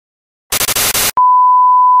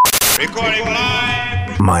Recording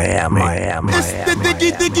live. Miami.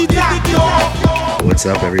 What's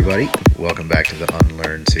up, everybody? Welcome back to the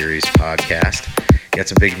Unlearned Series podcast. Got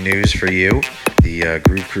some big news for you. The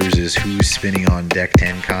Groove Cruise's Who's Spinning on Deck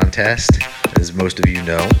 10 contest. As most of you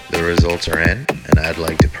know, the results are in, and I'd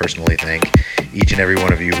like to personally thank each and every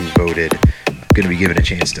one of you who voted. I'm going to be given a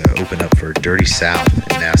chance to open up for Dirty South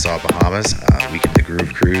in Nassau, Bahamas, weekend of the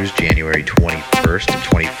Groove Cruise, January 21st and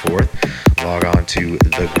 24th. Log on to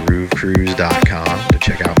thegroovecruise.com to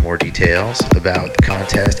check out more details about the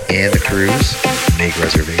contest and the cruise. Make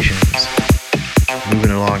reservations.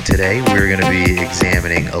 Moving along today, we're going to be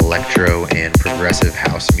examining electro and progressive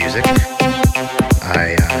house music.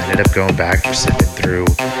 I ended up going back for sifting through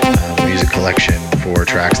a music collection for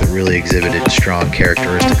tracks that really exhibited strong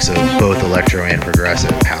characteristics of both electro and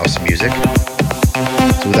progressive house music.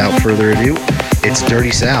 So without further ado, it's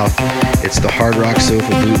Dirty South. It's the Hard Rock Sofa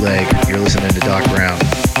bootleg. You're listening to Doc Brown.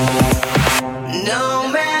 No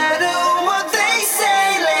matter what they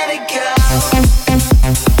say, let it go.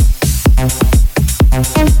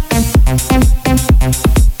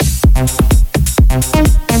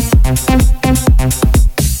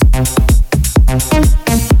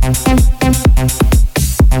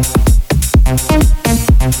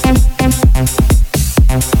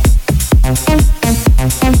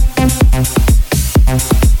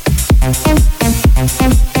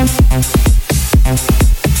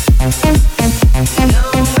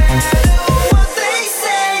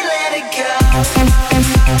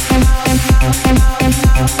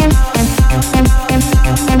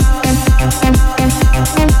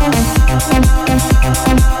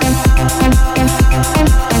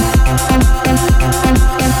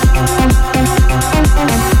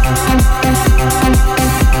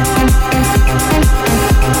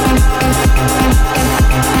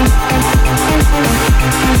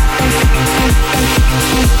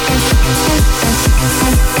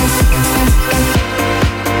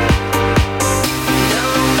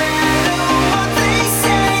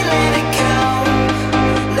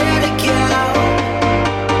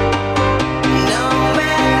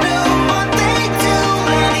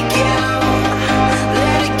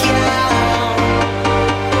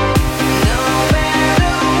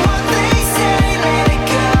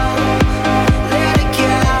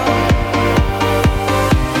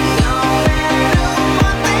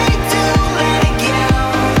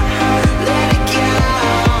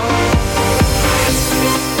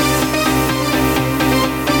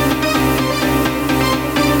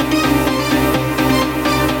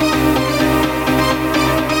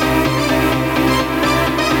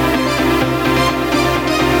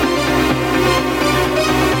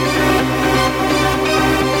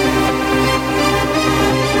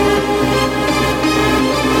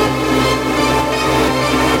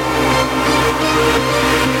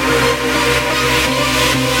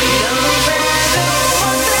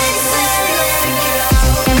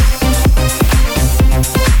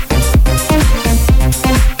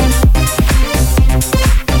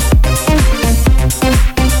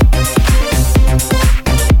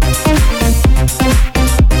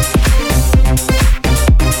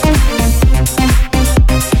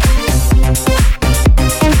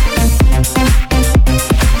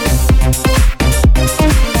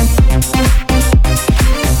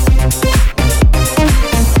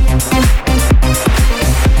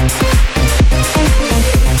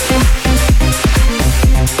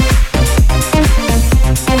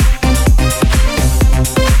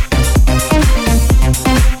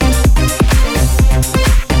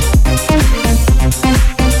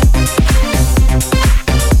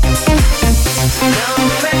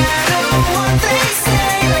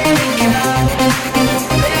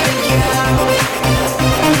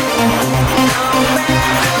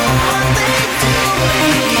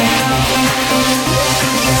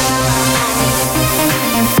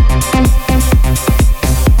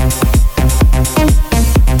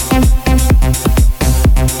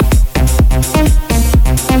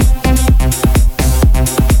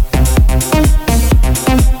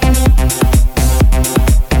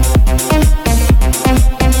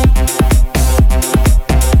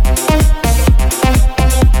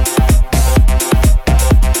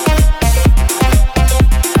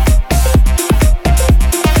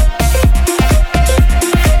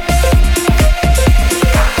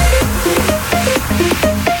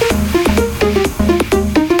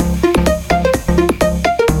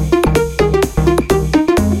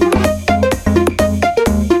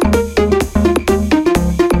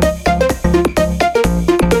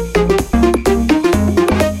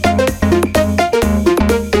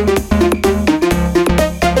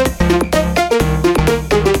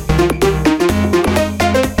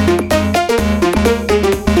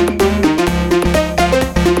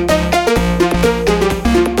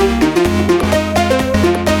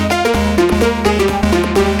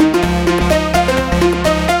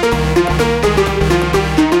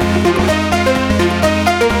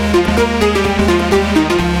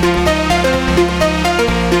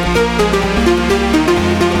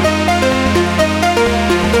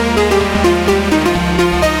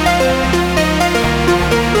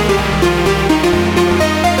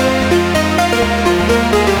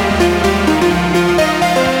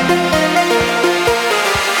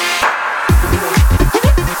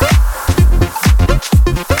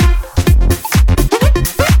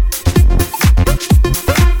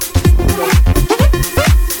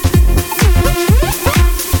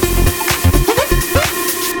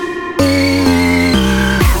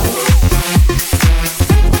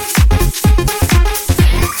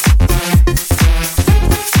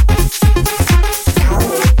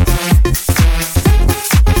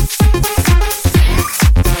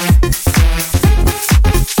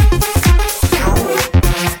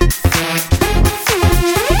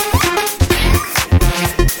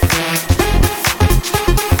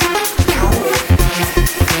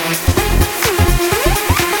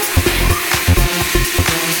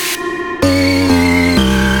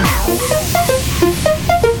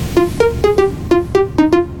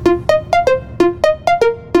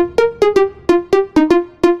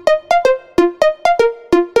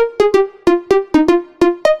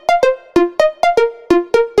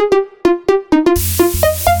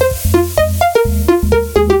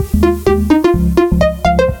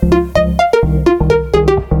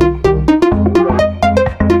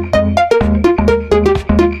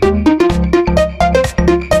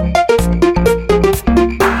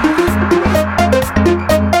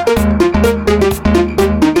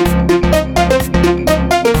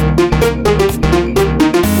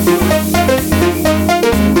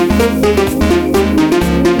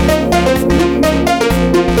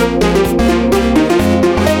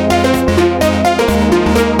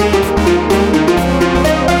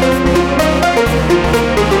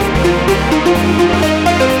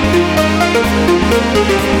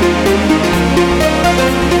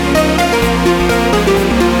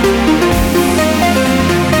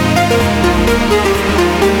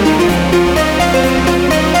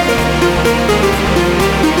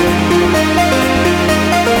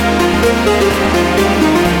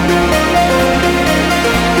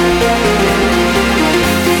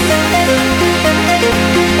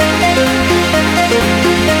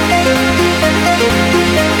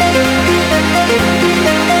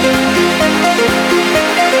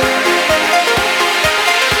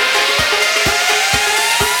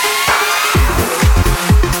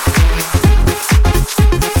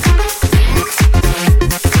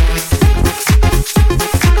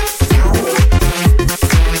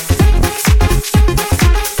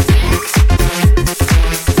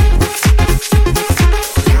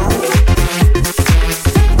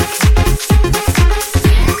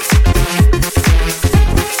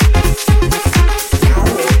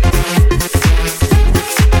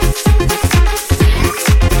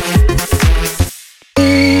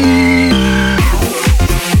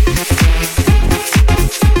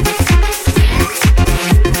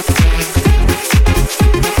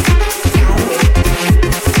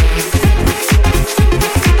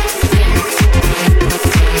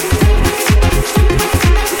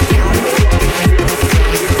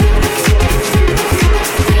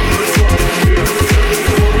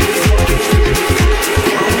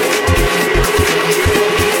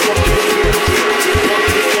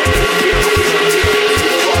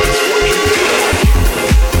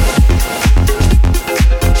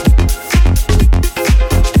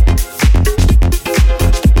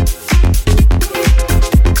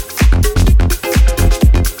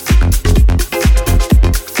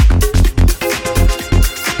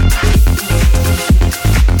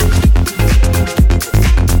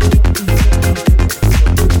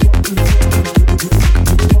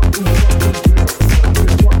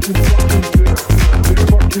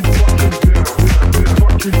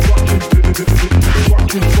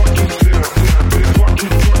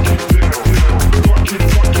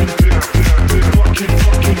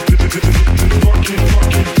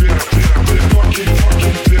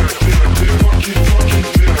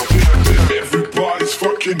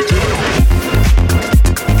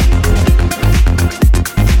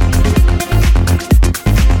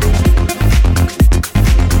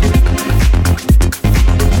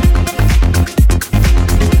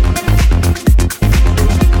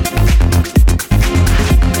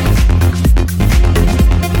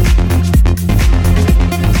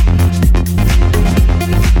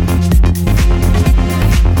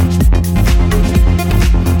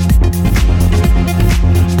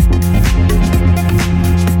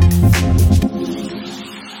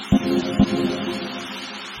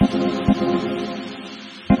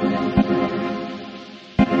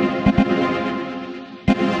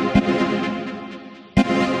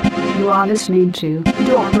 You are listening to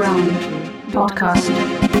Dot Brown Podcast.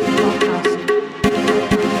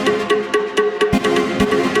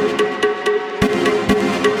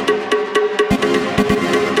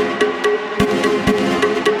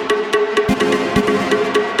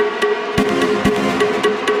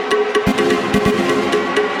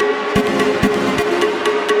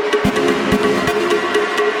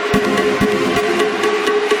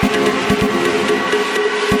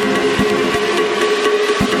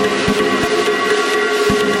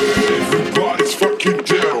 Everybody's fucking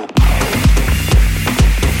down.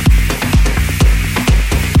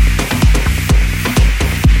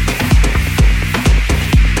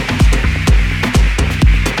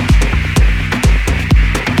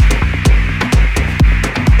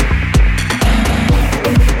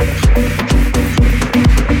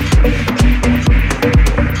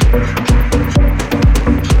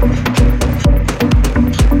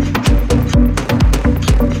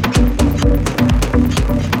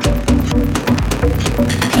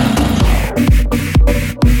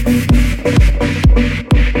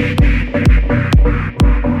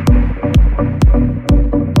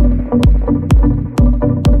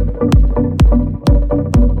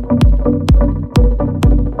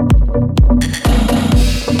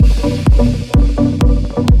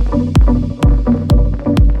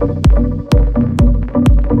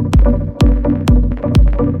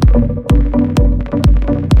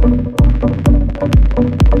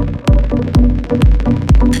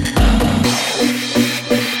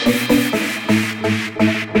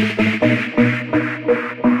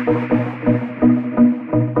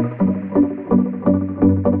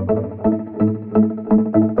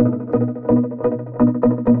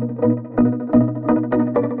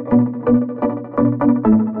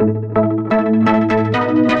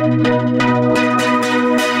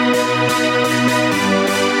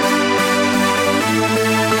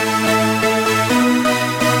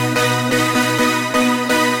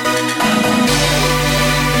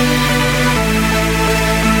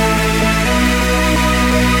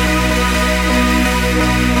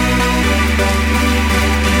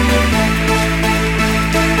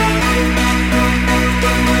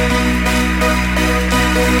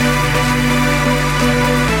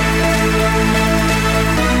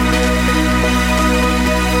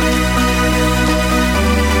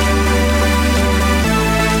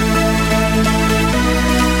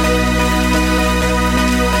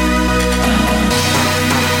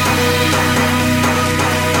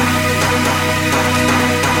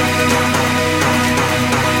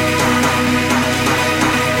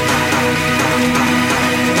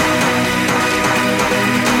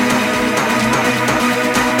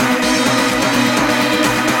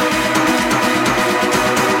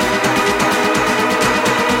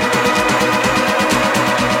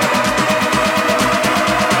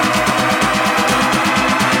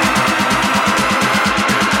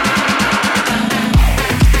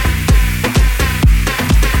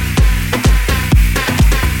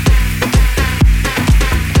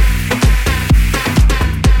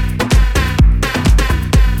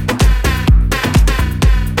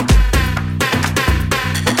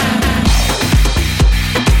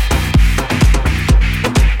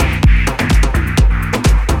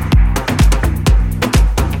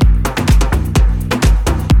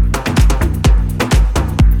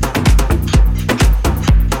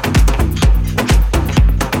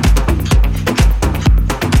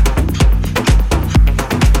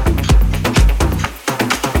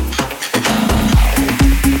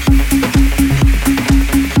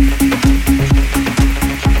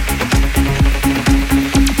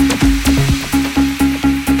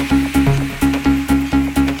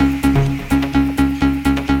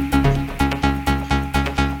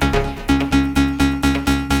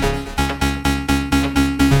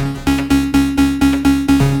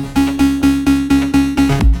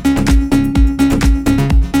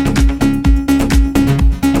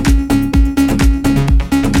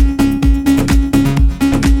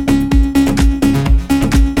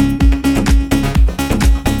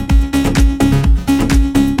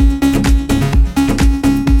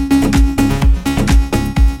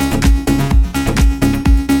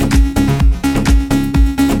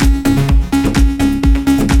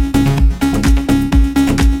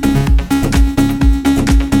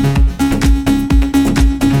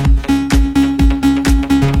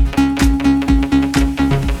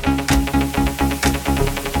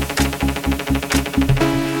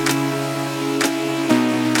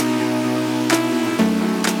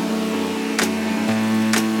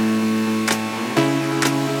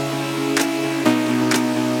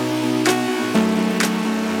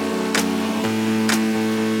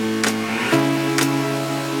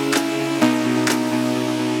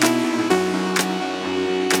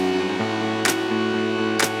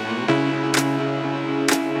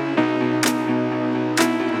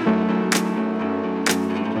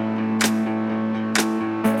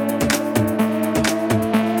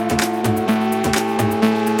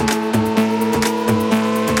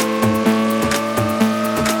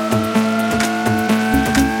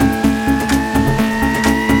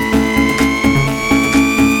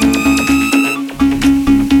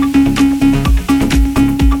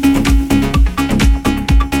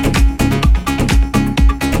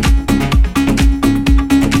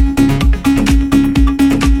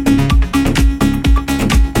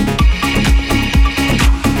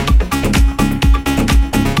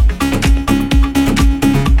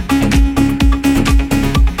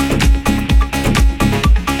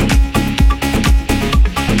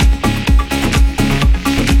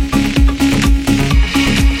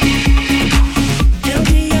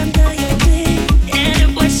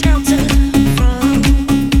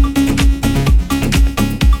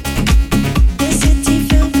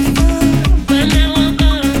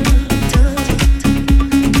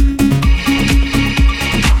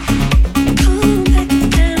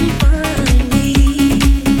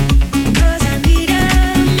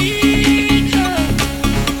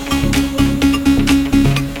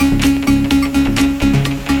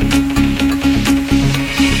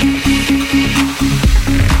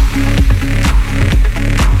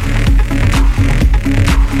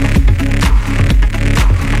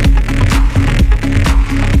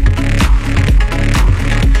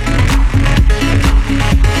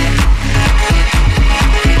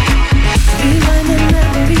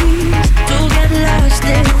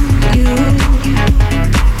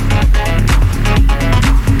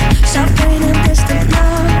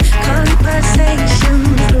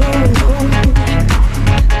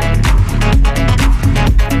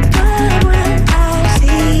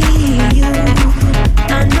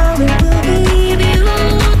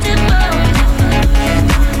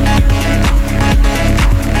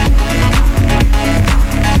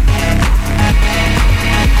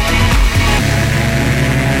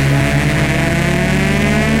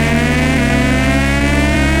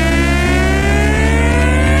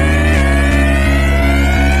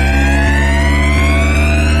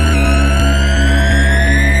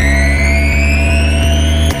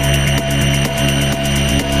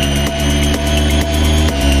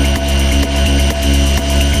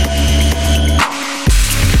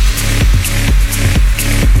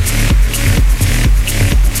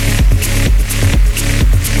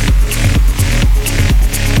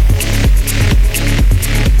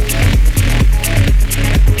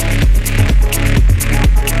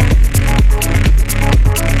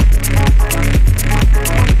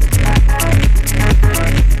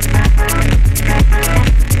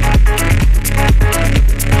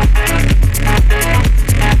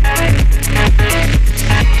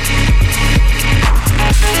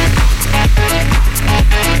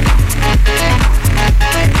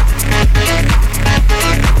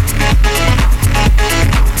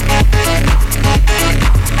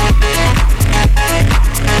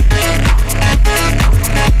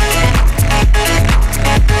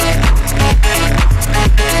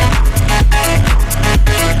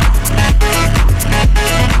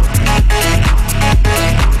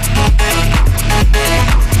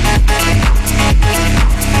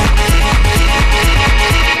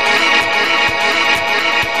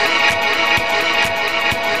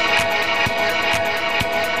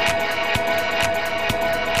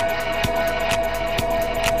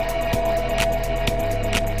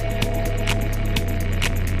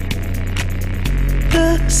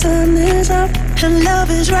 sun is up and love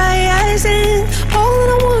is rising. All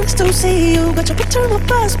I want is to see you. Got your picture on the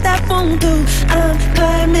bus, that won't do. I'm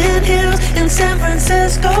climbing hills in San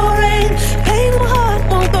Francisco rain. Pain in my heart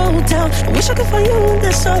won't go down. I wish I could find you in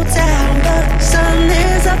this old town. The sun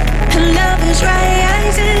is up and love is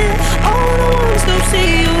rising. All I want is to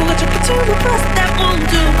see you. Got your picture on the bus, that won't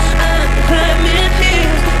do. I'm climbing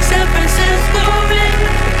hills, San Francisco rain.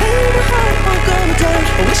 Pain in my heart won't go down.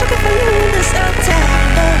 I wish I could find you in this old town.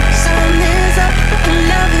 The sun is up and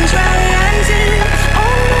love is rising. All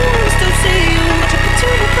I want is to see you. Got your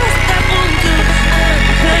picture on the bus, that won't do. I'm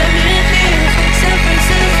climbing hills, San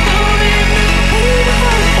Francisco rain. Pain in my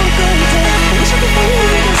heart won't go down. I wish I could find you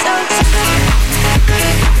in this old town.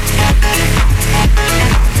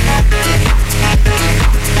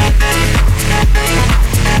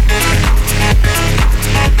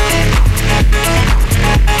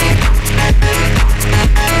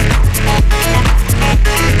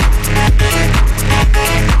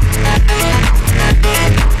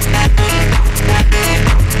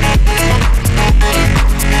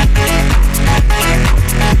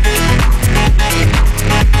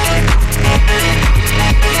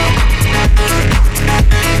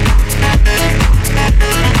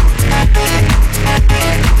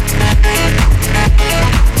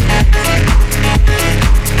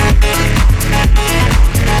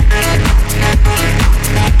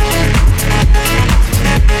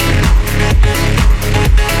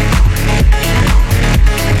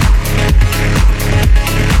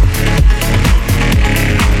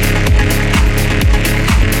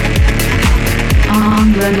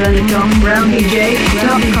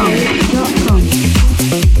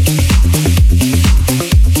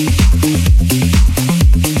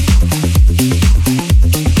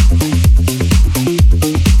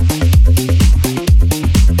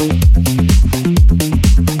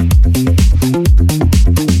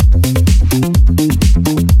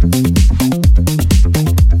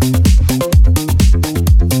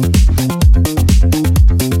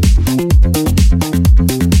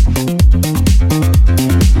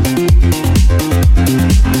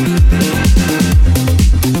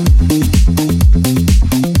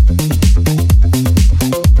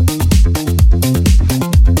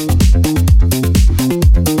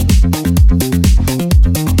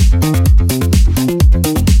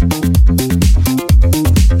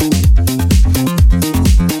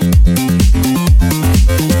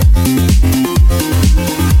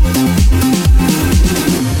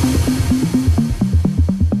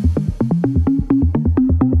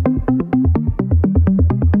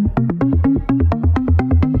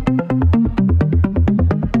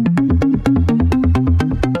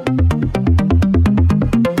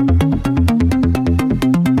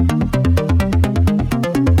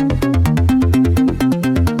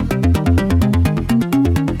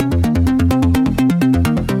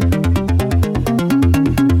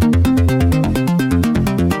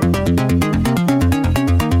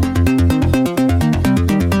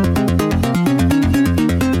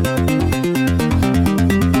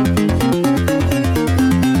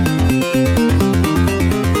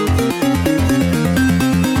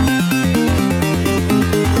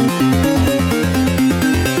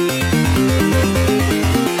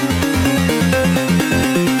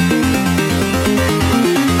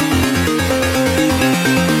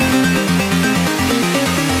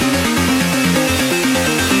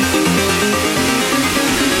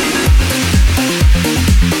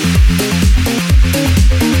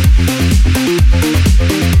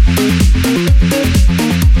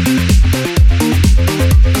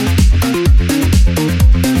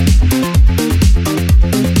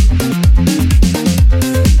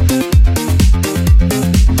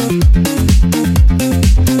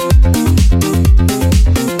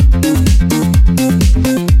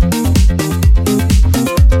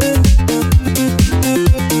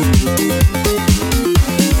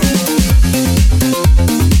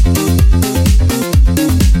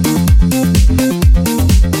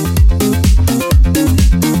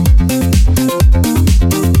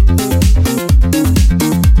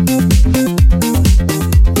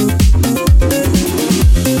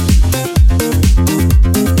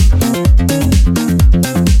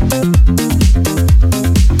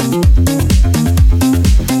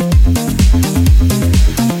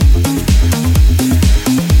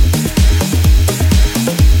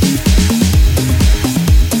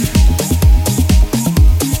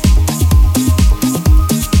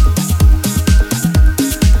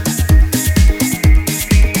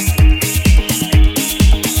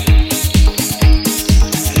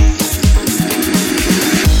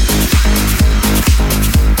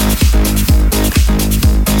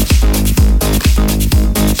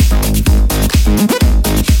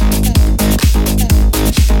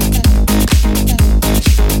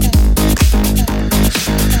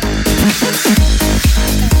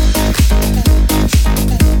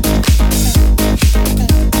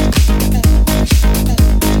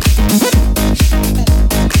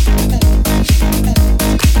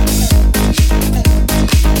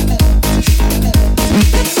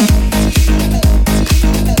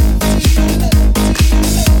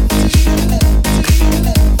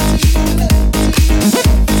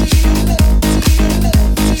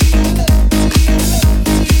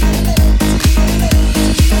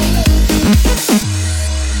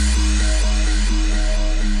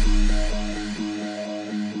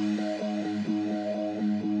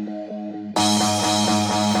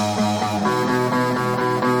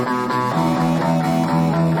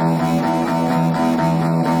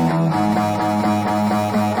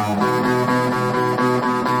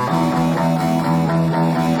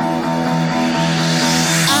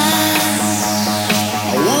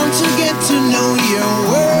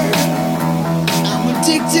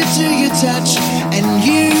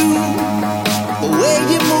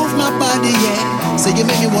 Say you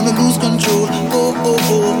make me wanna lose control. Oh, oh,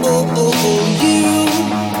 oh, oh, oh, oh.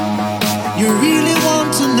 You really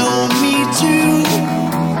want to know me too.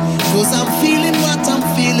 Cause I'm feeling what I'm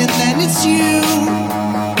feeling and it's you.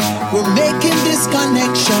 We're making this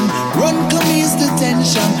connection. Run, come ease the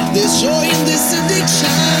tension. There's joy in this addiction.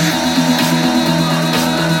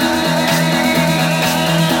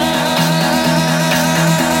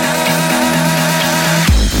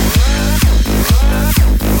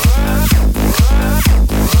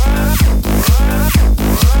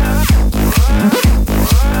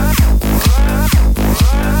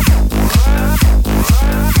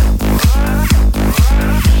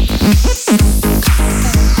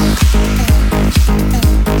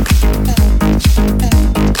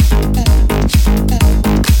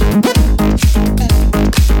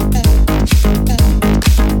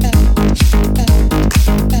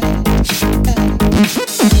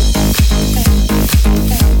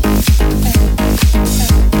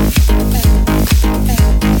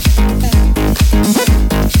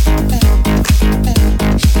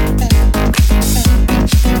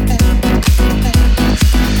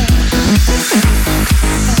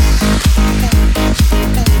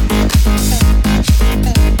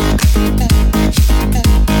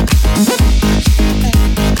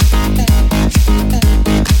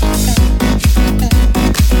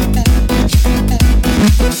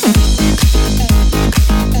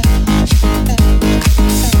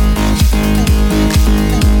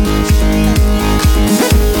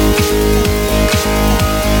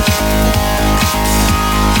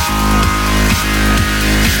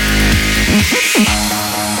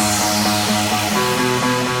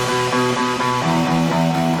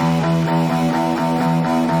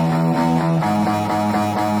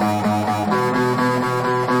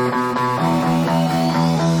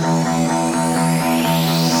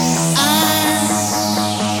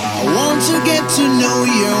 To know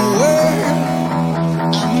your word,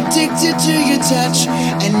 I'm addicted to your touch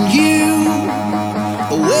and you,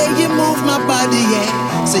 the way you move my body,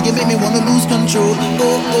 yeah. Say you make me wanna lose control. Oh,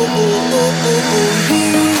 oh, oh, oh, oh,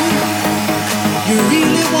 oh. You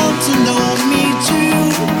really want to know me too.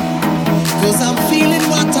 Cause I'm feeling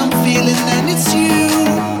what I'm feeling and it's you.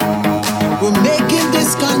 We're making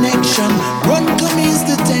this connection. Run, come ease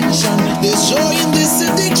the tension. There's joy in this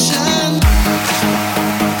addiction.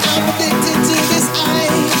 I'm addicted to this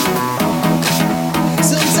high.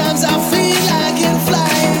 Sometimes I feel I can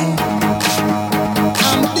fly.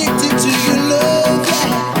 I'm addicted to your love,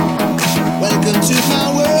 yeah. Welcome to my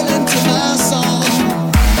world and to my song.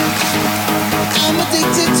 I'm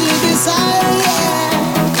addicted to this high, yeah.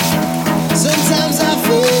 Sometimes I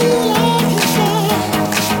feel I can fly.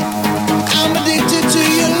 I'm addicted to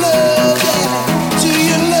your love, yeah. To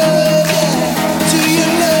your love, yeah. To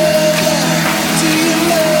your love, yeah. To your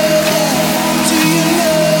love.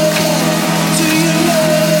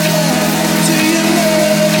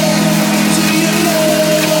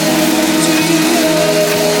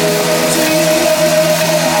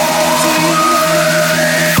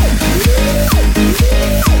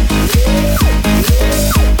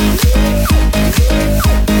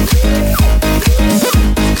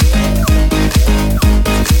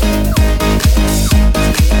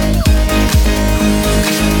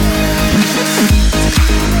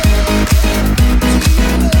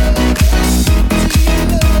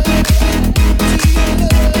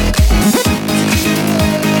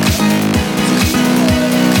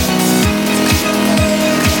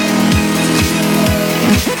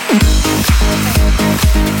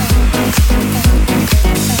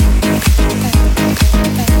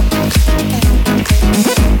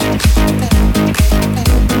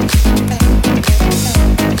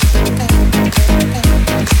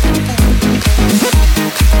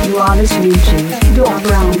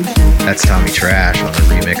 That's Tommy Trash on a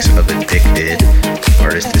remix of Addicted.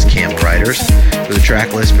 Artist is Camel Riders. For the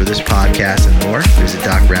track list for this podcast and more, visit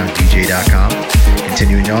DocBrownDJ.com.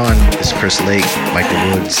 Continuing on, this is Chris Lake,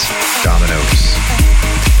 Michael Woods, Dominoes.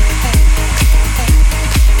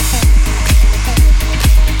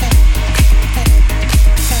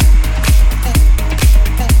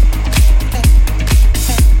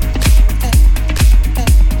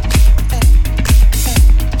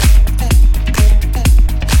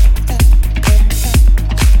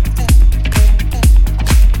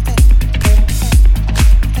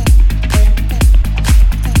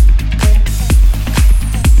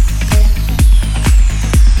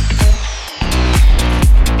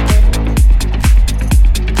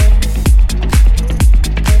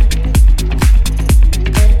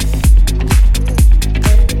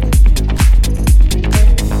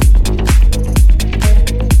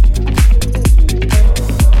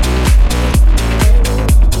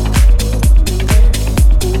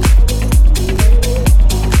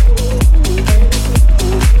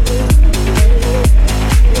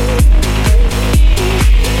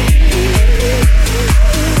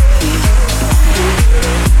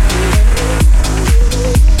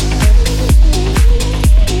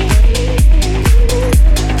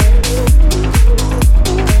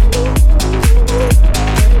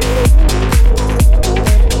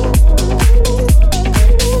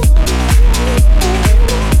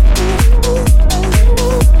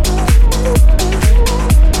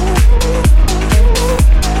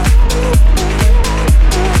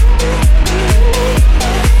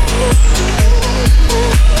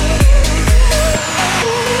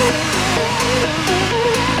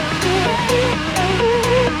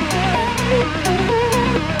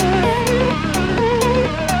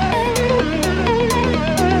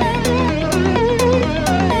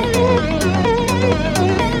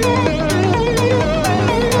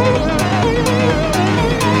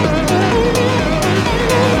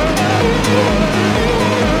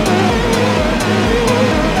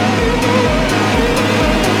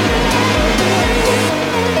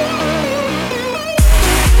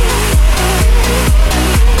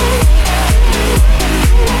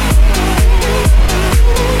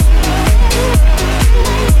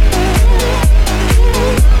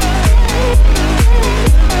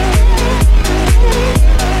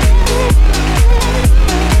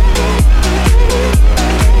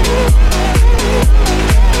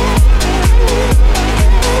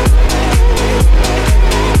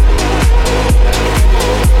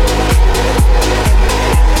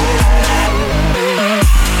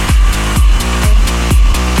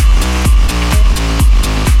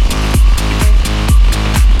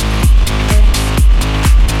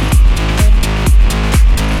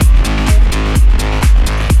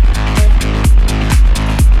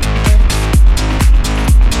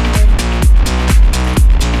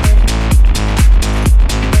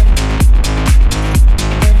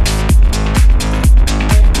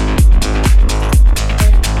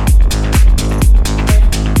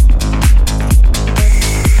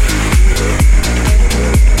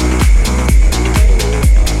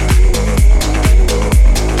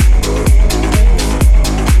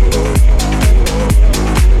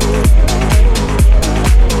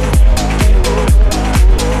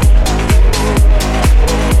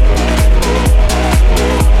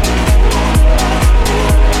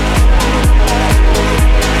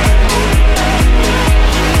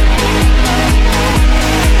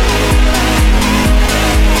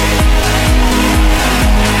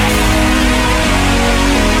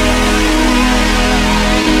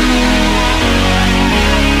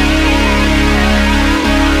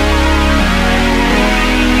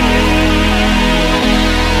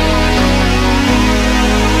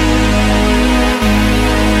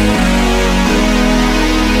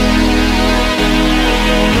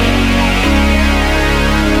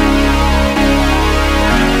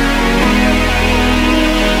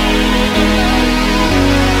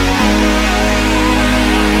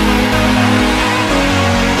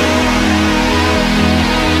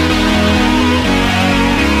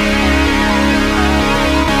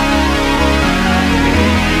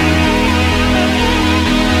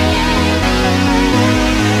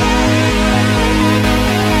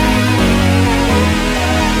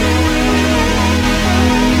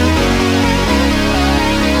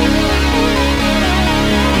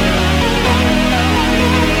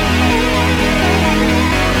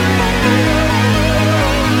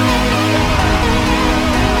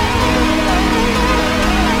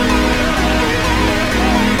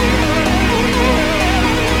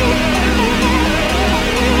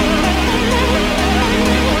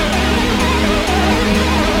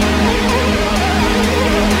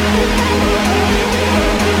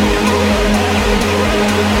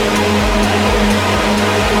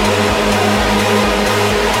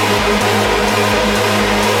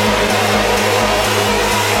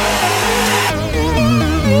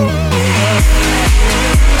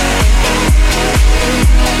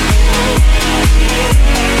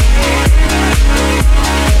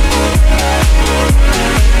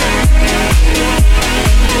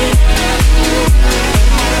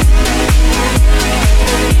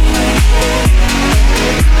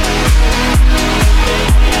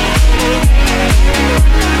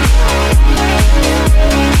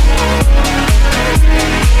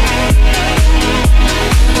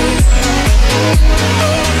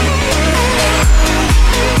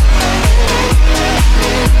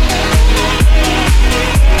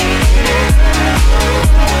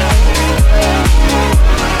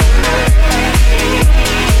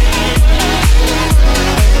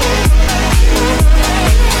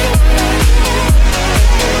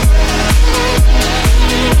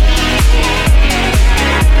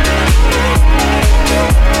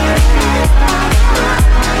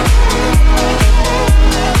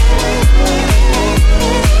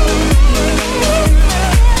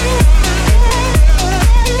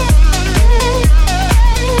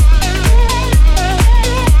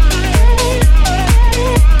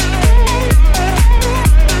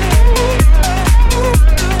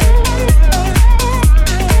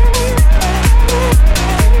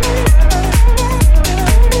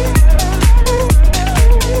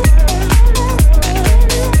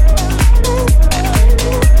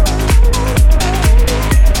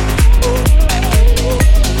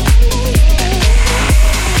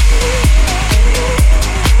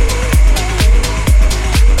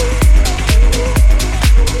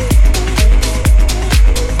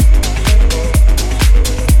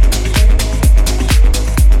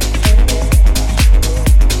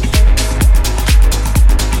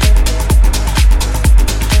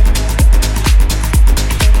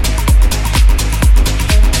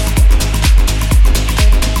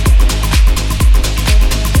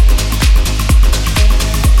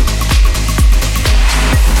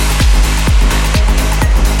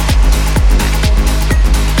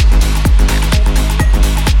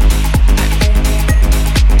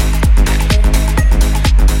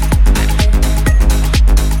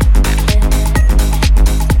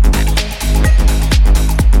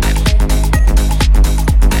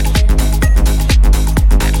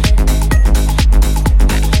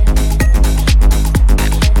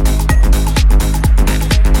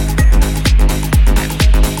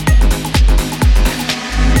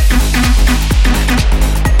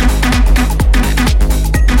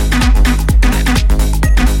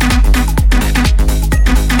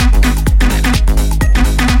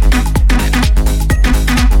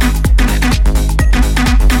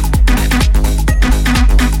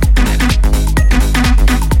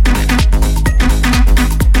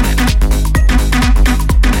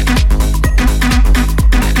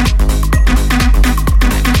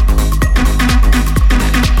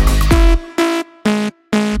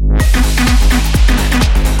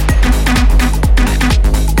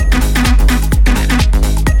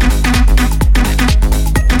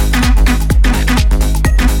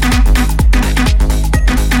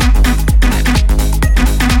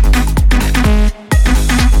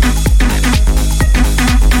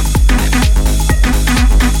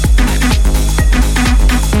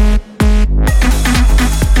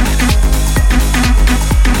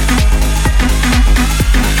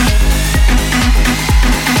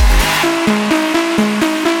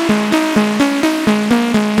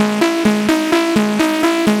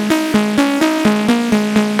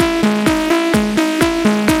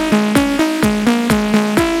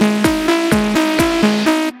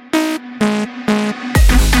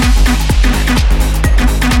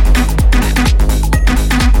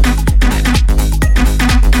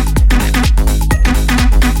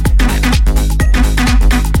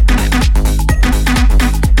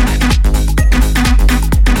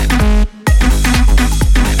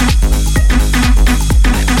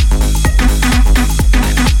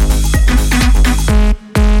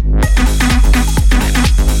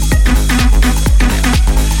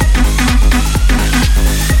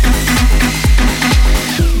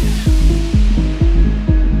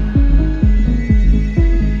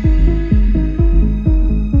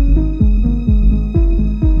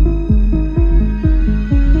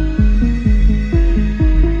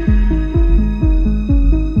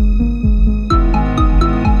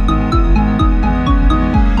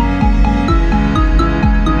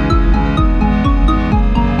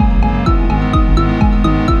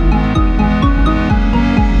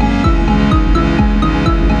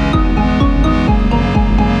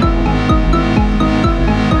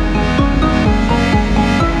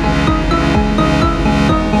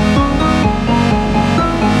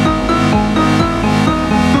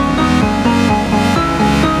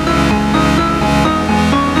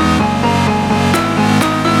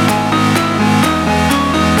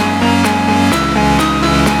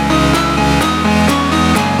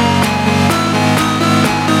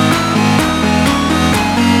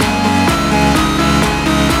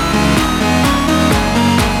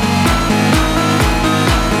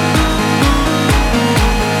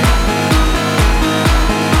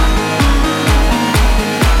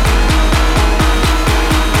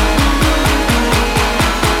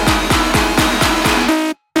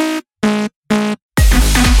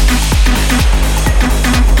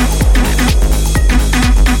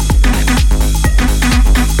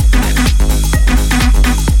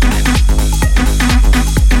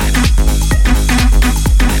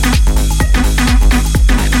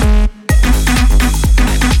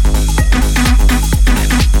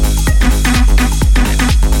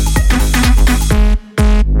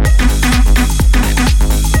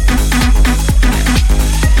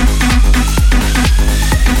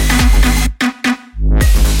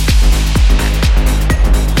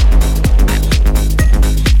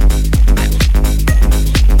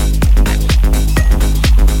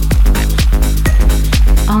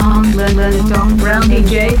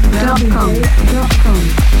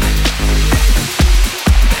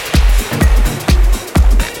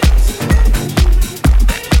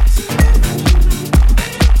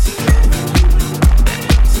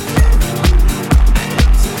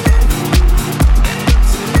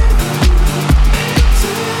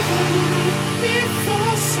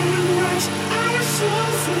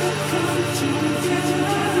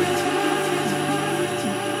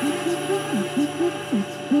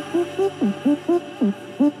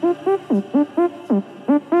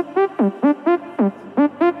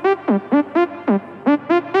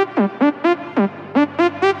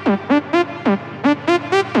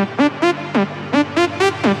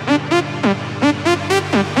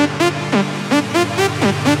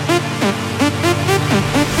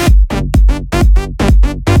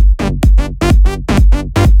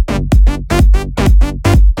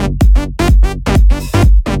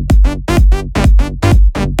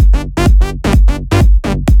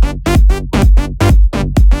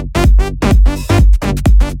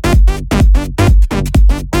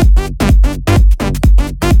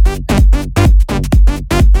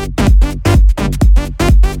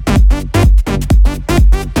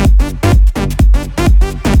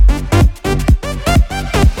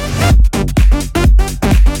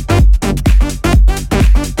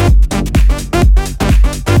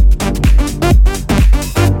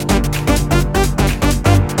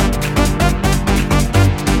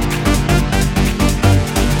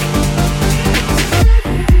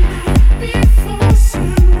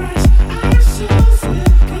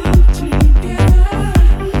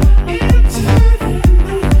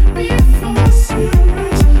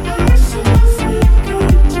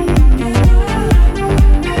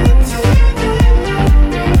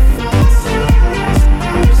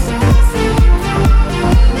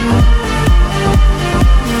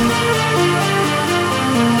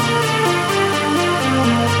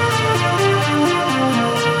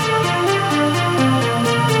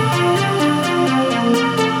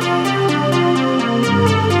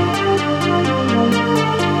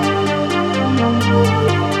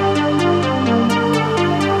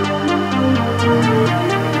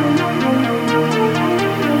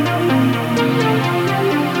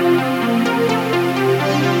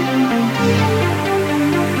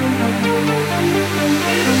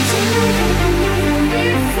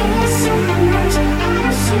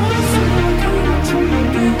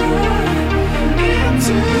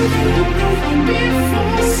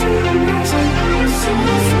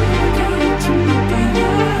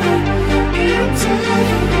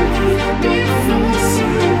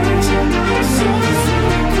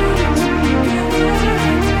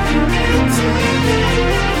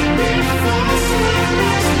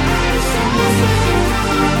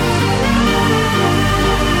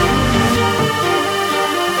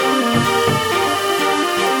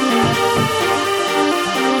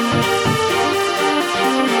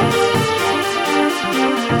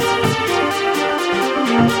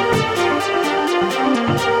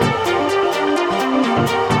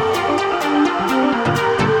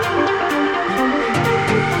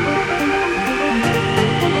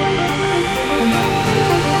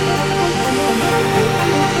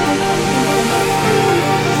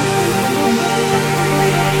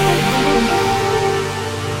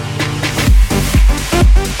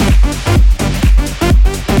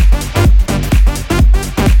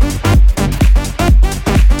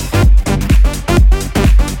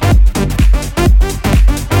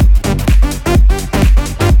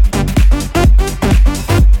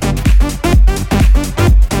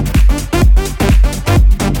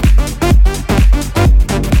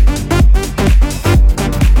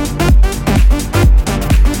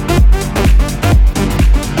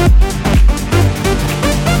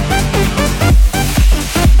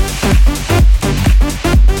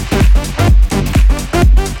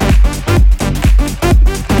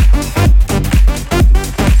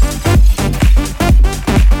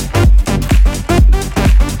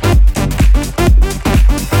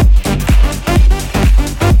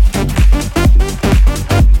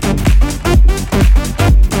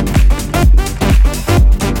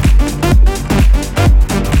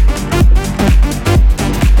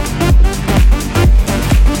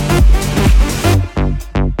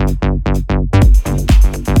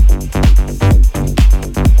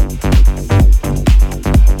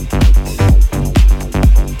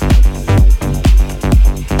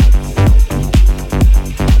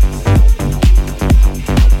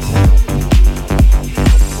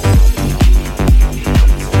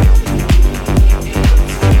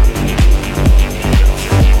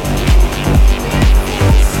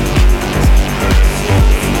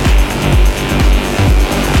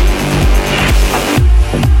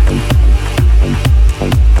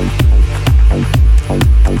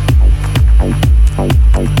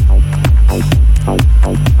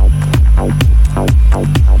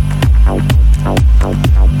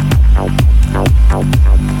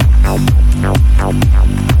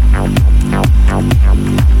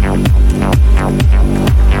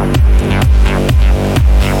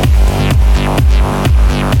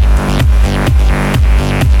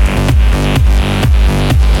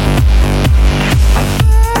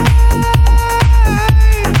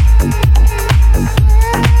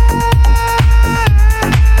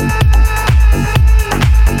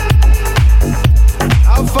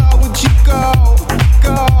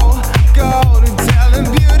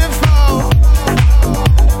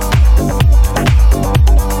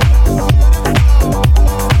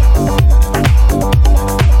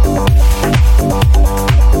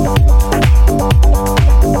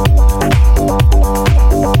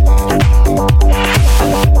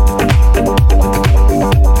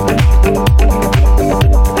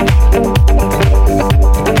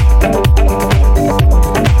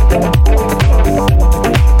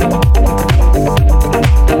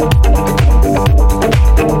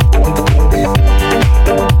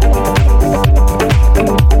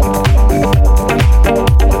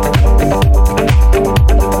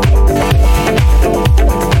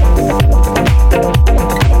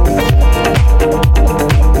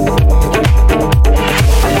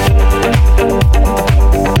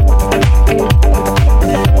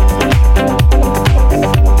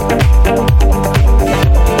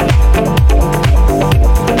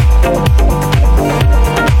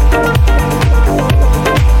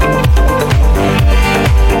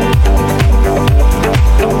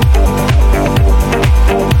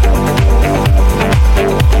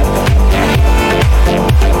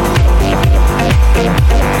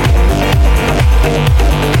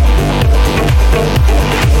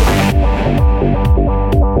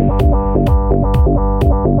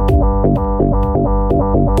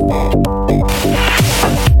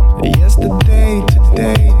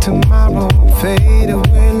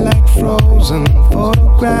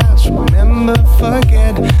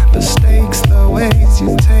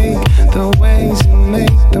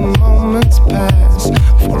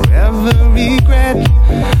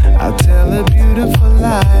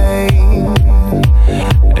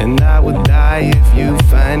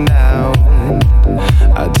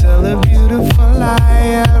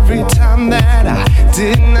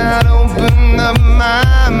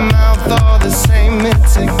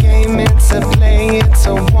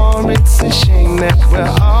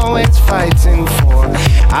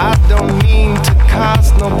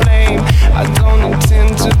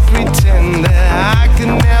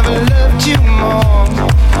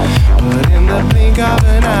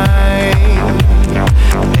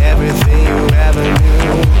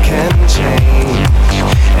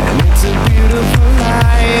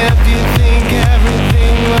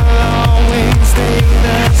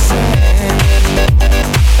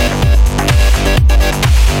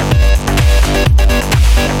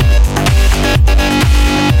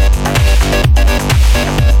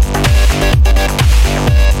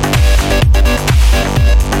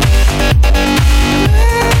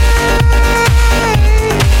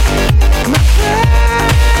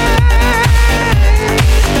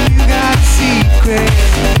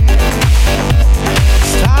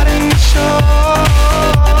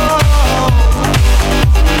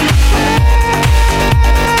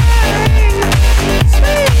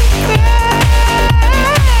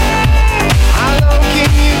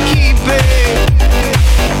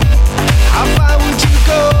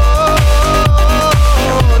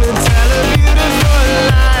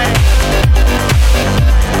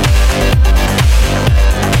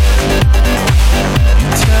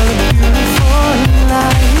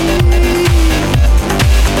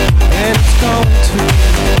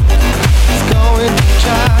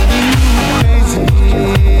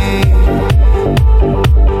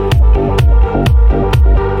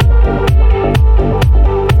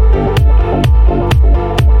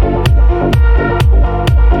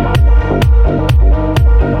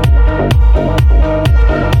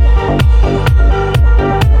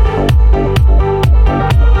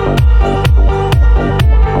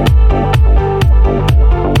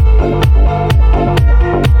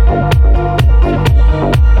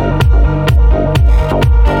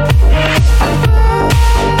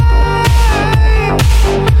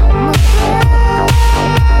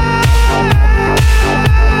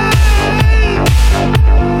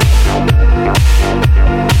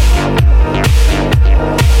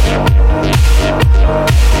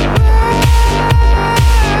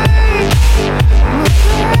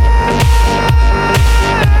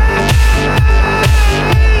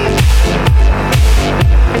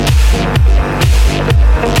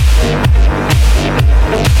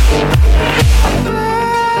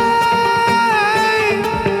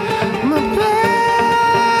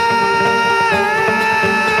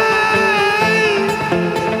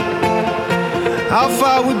 How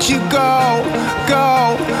far would you go,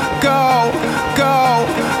 go, go, go,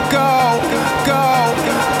 go, go, go,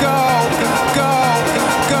 go,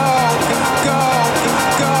 go,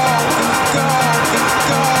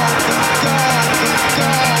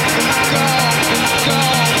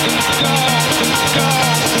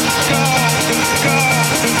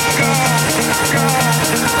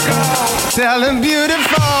 tell him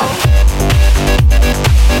beautiful.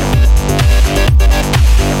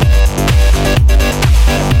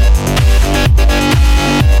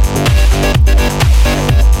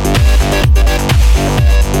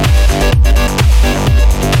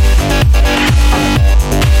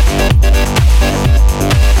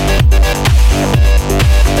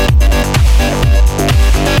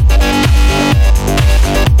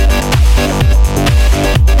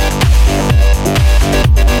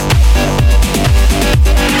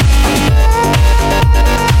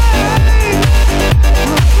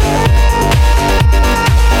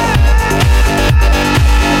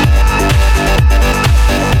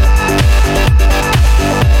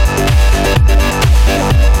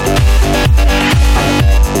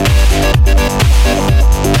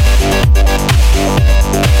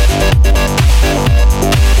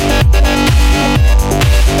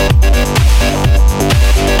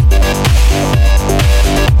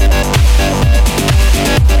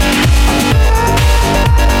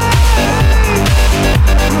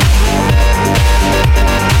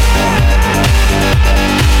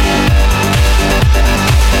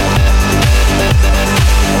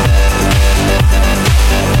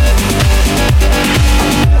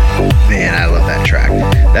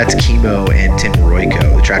 That's Chemo and Tim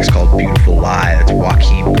Royko. The track's called Beautiful Lie. That's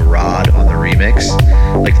Joachim Garrod on the remix.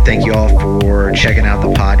 I'd like to thank you all for checking out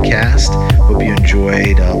the podcast. Hope you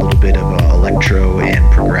enjoyed a little bit of electro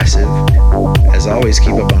and progressive. As always,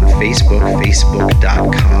 keep up on Facebook,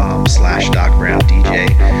 facebook.com/DocBrownDJ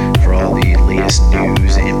for all the latest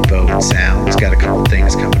news, info, and sounds. Got a couple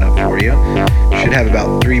things coming up for you. Should have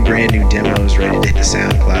about 3 brand new demos ready to hit the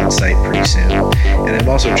SoundCloud site pretty soon. And I'm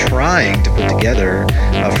also trying to put together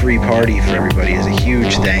a free party for everybody as a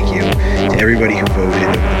huge thank you to everybody who voted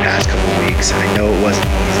over the past couple of weeks. I know it wasn't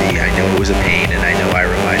easy, I know it was a pain, and I know I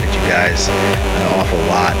reminded you guys an awful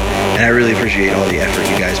lot. And I really appreciate all the effort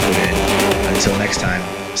you guys put in. Until next time,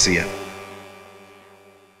 see ya.